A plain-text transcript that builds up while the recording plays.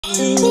But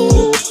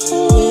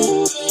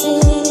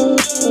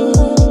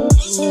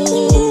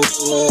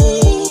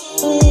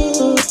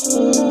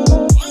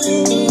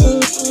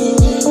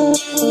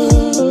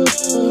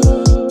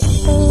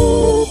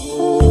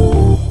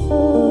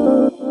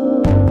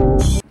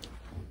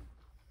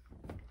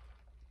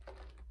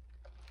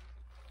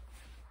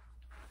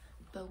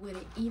would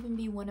it even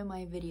be one of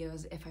my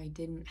videos if I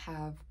didn't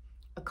have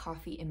a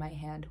coffee in my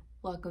hand?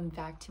 Welcome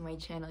back to my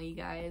channel, you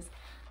guys.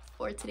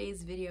 For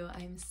today's video,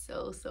 I'm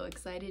so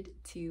excited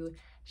to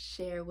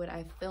share what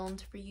I've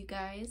filmed for you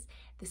guys.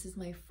 This is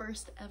my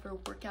first ever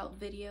workout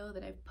video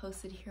that I've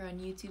posted here on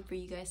YouTube for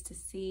you guys to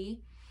see.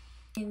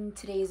 In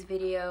today's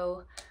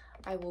video,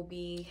 I will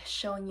be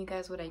showing you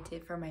guys what I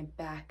did for my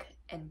back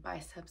and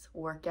biceps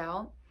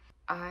workout.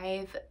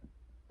 I've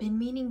been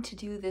meaning to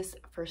do this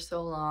for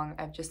so long.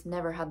 I've just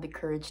never had the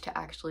courage to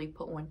actually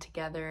put one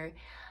together.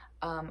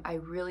 I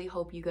really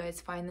hope you guys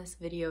find this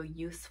video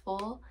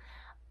useful.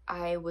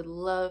 I would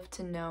love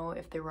to know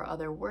if there were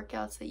other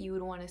workouts that you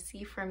would want to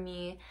see from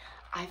me.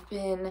 I've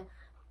been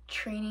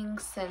training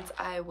since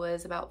I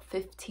was about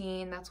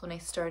 15. That's when I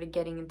started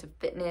getting into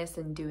fitness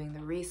and doing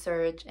the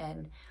research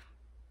and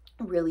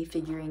really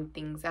figuring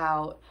things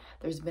out.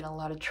 There's been a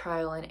lot of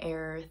trial and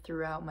error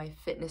throughout my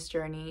fitness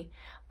journey,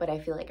 but I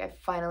feel like I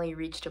finally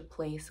reached a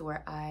place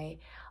where I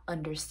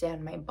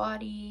understand my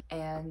body,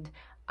 and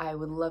I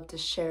would love to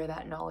share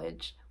that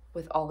knowledge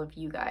with all of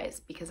you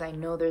guys, because I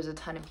know there's a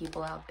ton of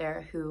people out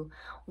there who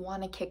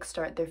want to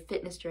kickstart their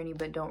fitness journey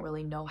but don't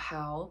really know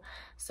how.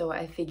 So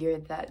I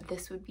figured that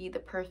this would be the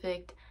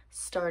perfect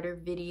starter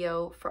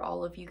video for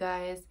all of you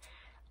guys.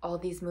 All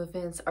these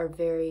movements are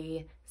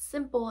very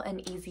simple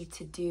and easy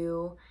to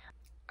do.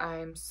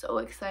 I'm so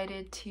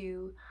excited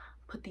to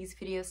put these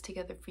videos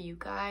together for you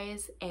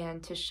guys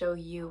and to show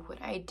you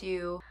what I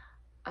do.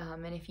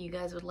 And if you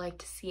guys would like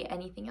to see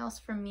anything else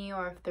from me,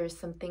 or if there's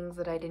some things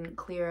that I didn't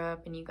clear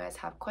up and you guys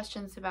have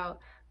questions about,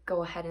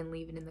 go ahead and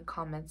leave it in the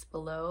comments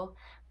below.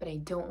 But I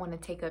don't want to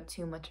take up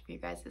too much of your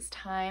guys'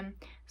 time,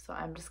 so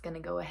I'm just going to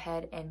go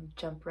ahead and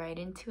jump right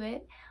into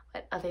it.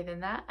 But other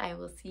than that, I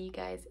will see you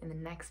guys in the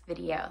next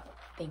video.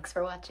 Thanks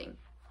for watching.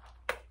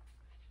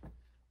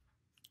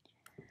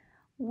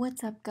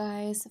 What's up,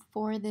 guys?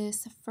 For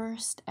this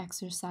first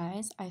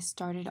exercise, I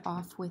started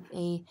off with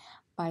a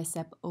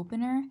bicep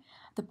opener.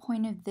 The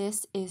point of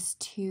this is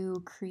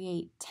to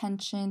create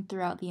tension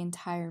throughout the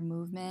entire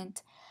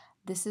movement.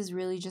 This is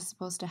really just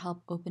supposed to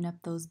help open up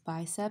those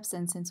biceps,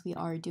 and since we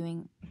are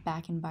doing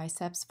back and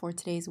biceps for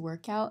today's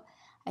workout,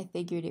 I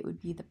figured it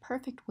would be the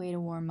perfect way to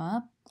warm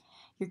up.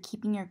 You're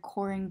keeping your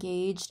core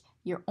engaged.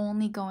 You're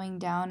only going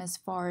down as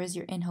far as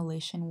your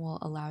inhalation will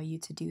allow you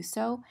to do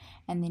so,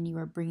 and then you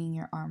are bringing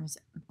your arms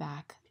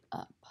back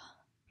up.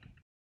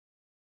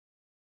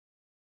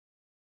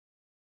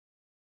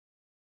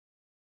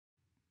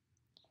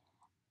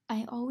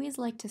 I always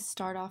like to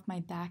start off my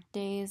back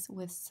days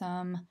with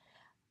some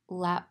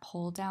lat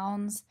pull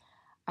downs.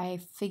 I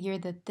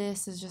figured that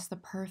this is just the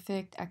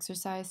perfect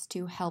exercise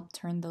to help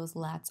turn those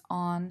lats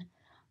on.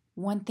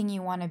 One thing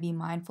you want to be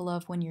mindful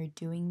of when you're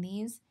doing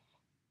these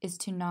is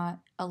to not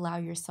allow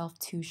yourself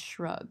to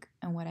shrug.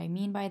 And what I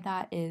mean by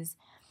that is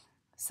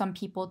some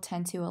people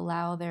tend to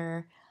allow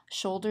their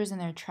shoulders and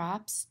their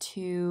traps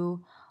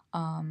to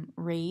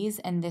raise,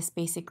 and this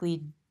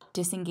basically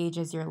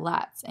disengages your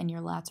lats, and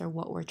your lats are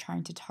what we're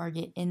trying to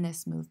target in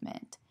this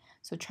movement.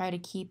 So try to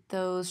keep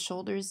those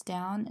shoulders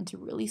down and to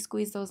really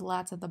squeeze those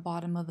lats at the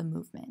bottom of the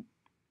movement.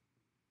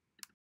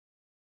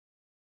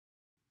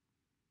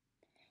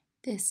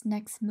 This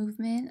next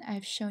movement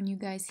I've shown you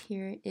guys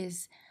here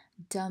is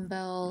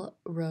dumbbell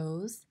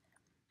rows.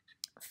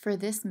 For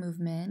this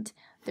movement,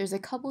 there's a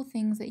couple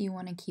things that you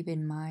want to keep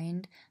in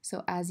mind.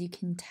 So as you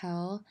can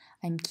tell,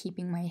 I'm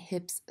keeping my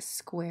hips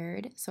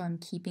squared, so I'm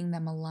keeping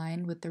them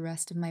aligned with the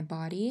rest of my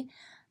body.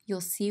 You'll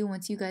see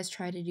once you guys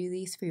try to do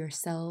these for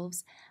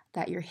yourselves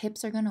that your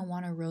hips are going to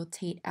want to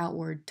rotate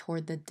outward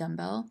toward the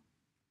dumbbell.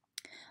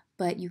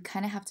 But you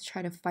kind of have to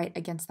try to fight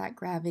against that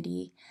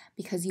gravity,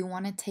 because you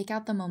want to take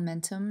out the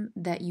momentum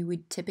that you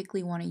would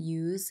typically want to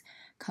use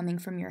coming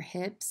from your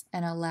hips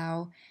and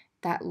allow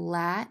that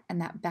lat and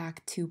that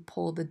back to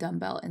pull the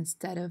dumbbell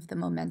instead of the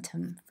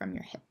momentum from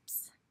your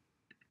hips.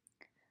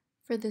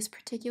 For this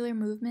particular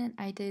movement,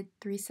 I did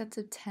 3 sets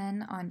of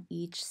 10 on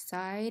each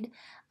side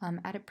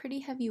at a pretty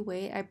heavy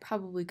weight. I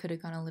probably could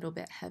have gone a little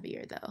bit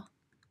heavier though.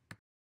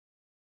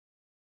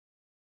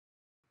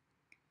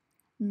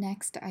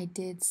 Next, I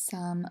did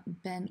some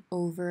bent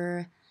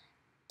over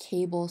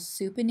cable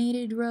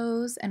supinated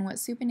rows, and what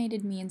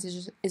supinated means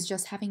is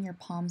just having your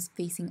palms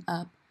facing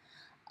up.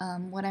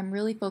 What I'm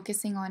really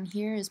focusing on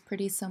here is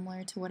pretty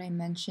similar to what I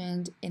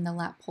mentioned in the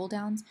lat pull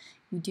downs.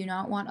 You do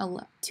not want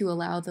to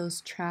allow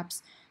those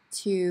traps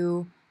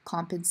to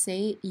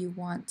compensate. You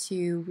want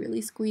to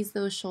really squeeze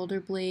those shoulder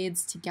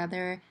blades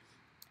together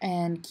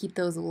and keep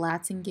those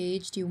lats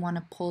engaged. You want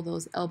to pull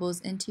those elbows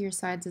into your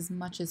sides as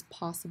much as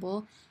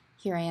possible.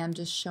 Here I am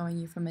just showing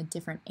you from a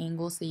different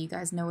angle so you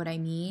guys know what I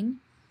mean.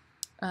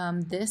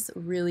 This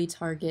really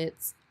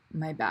targets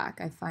my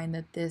back. I find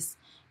that this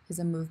is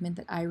a movement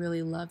that I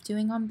really love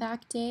doing on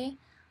back day,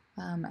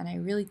 and I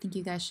really think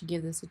you guys should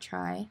give this a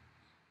try.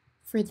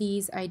 For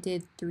these, I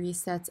did 3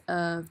 sets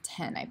of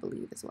 10, I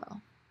believe, as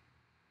well.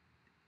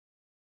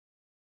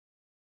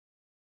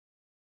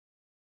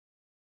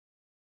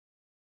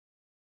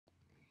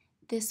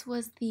 This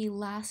was the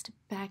last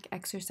back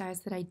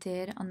exercise that I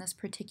did on this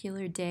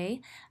particular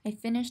day. I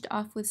finished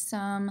off with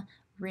some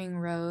ring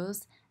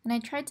rows, and I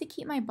tried to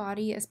keep my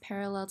body as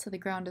parallel to the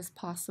ground as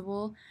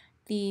possible.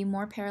 The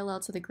more parallel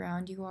to the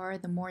ground you are,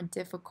 the more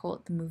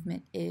difficult the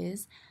movement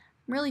is.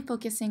 I'm really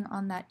focusing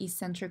on that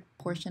eccentric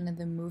portion of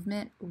the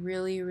movement,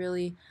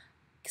 really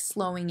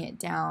slowing it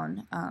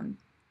down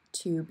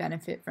to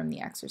benefit from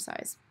the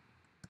exercise.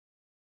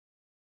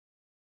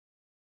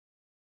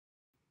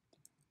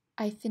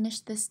 I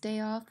finished this day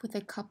off with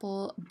a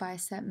couple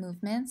bicep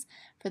movements.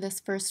 For this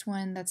first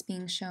one that's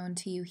being shown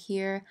to you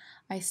here,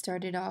 I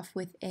started off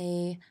with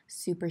a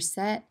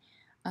superset.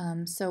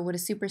 So what a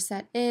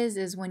superset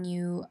is when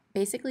you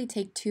basically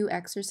take 2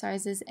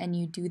 exercises and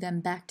you do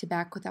them back to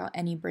back without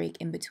any break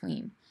in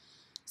between.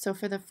 So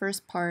for the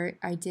first part,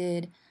 I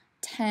did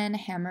 10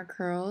 hammer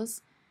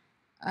curls,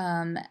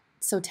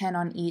 so 10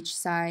 on each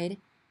side.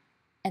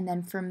 And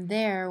then from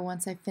there,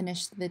 once I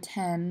finished the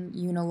 10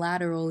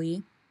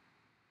 unilaterally,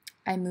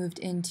 I moved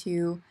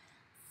into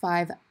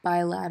 5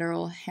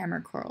 bilateral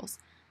hammer curls.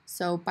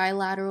 So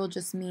bilateral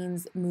just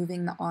means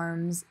moving the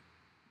arms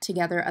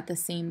together at the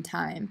same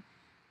time,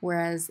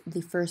 whereas the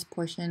first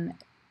portion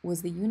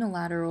was the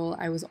unilateral.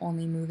 I was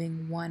only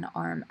moving one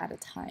arm at a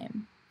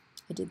time.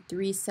 I did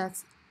 3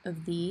 sets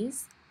of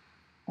these.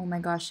 Oh my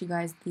gosh, you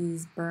guys,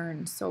 these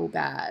burn so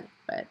bad,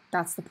 but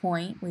that's the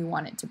point. We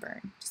want it to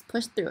burn. Just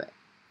push through it.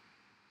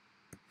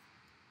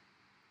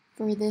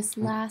 For this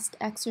last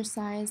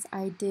exercise,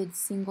 I did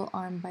single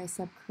arm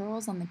bicep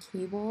curls on the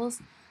cables.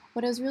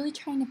 What I was really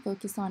trying to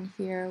focus on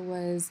here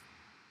was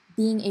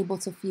being able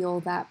to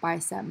feel that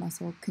bicep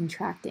muscle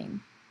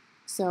contracting.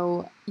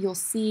 So you'll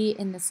see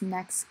in this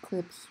next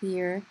clip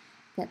here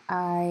that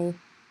I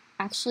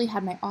actually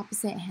had my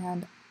opposite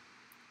hand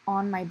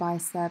on my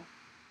bicep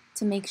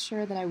to make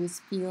sure that I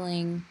was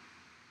feeling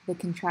the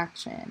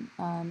contraction.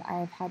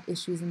 I've had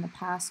issues in the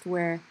past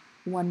where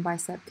one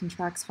bicep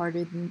contracts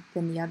harder than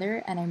the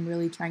other, and I'm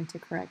really trying to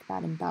correct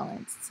that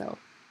imbalance. So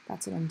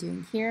that's what I'm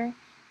doing here.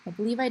 I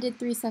believe I did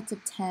 3 sets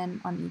of 10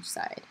 on each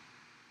side.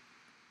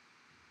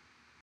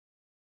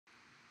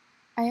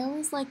 I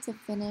always like to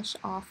finish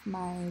off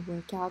my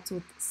workouts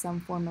with some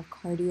form of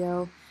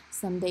cardio.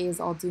 Some days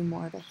I'll do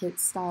more of a HIIT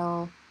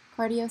style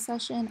cardio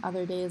session,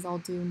 other days I'll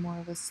do more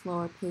of a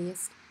slower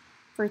paced.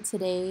 For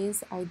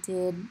today's, I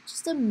did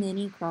just a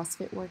mini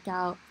CrossFit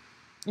workout.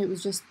 It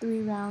was just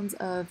 3 rounds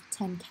of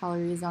 10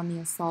 calories on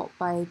the assault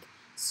bike,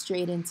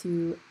 straight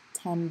into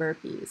 10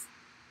 burpees.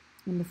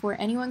 And before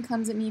anyone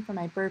comes at me for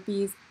my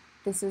burpees,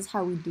 this is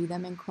how we do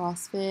them in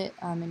CrossFit.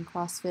 In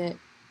CrossFit,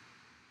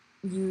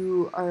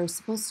 you are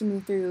supposed to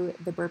move through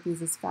the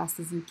burpees as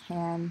fast as you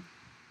can.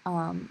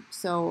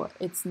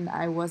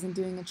 I wasn't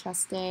doing a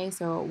chest day,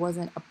 so it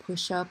wasn't a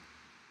push-up.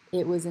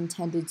 It was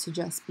intended to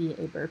just be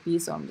a burpee,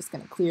 so I'm just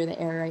going to clear the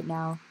air right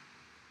now.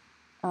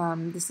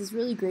 This is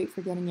really great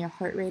for getting your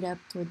heart rate up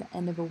toward the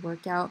end of a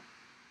workout.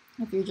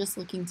 If you're just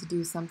looking to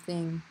do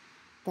something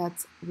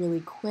that's really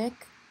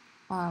quick,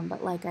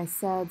 but like I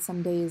said,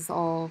 some days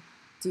I'll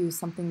do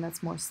something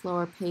that's more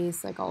slower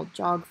pace, like I'll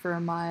jog for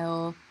a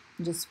mile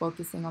and just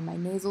focusing on my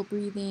nasal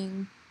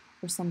breathing,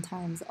 or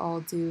sometimes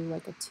I'll do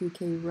like a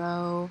 2K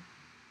row.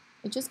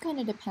 It just kind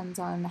of depends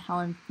on how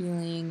I'm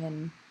feeling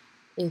and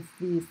if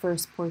the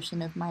first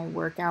portion of my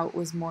workout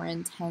was more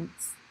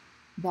intense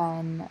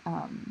than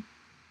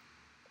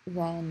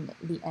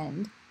the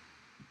end.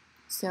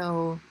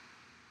 So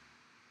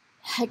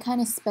I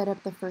kind of sped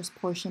up the first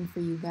portion for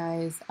you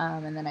guys,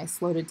 and then I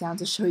slowed it down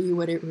to show you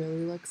what it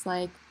really looks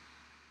like.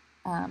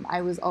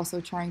 I was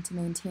also trying to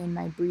maintain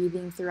my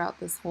breathing throughout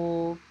this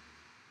whole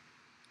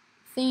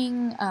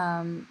thing.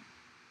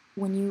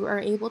 When you are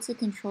able to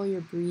control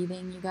your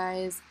breathing, you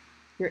guys,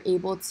 you're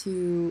able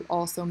to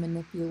also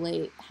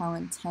manipulate how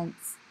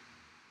intense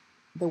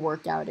the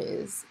workout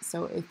is.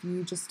 So if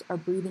you just are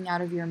breathing out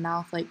of your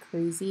mouth like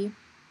crazy,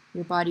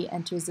 your body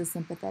enters a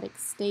sympathetic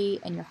state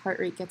and your heart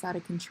rate gets out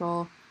of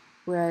control.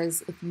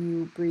 Whereas if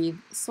you breathe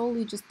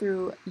solely just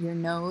through your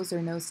nose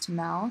or nose to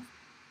mouth,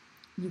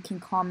 you can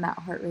calm that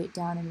heart rate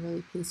down and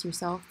really pace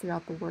yourself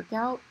throughout the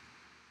workout.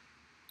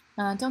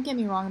 Don't get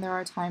me wrong, there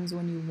are times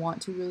when you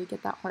want to really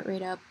get that heart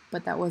rate up,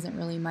 but that wasn't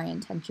really my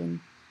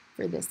intention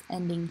for this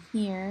ending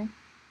here.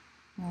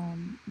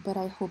 But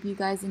I hope you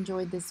guys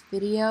enjoyed this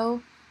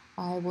video.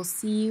 I will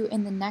see you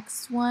in the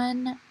next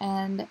one,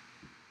 and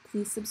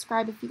please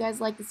subscribe if you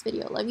guys like this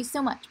video. Love you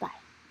so much. Bye.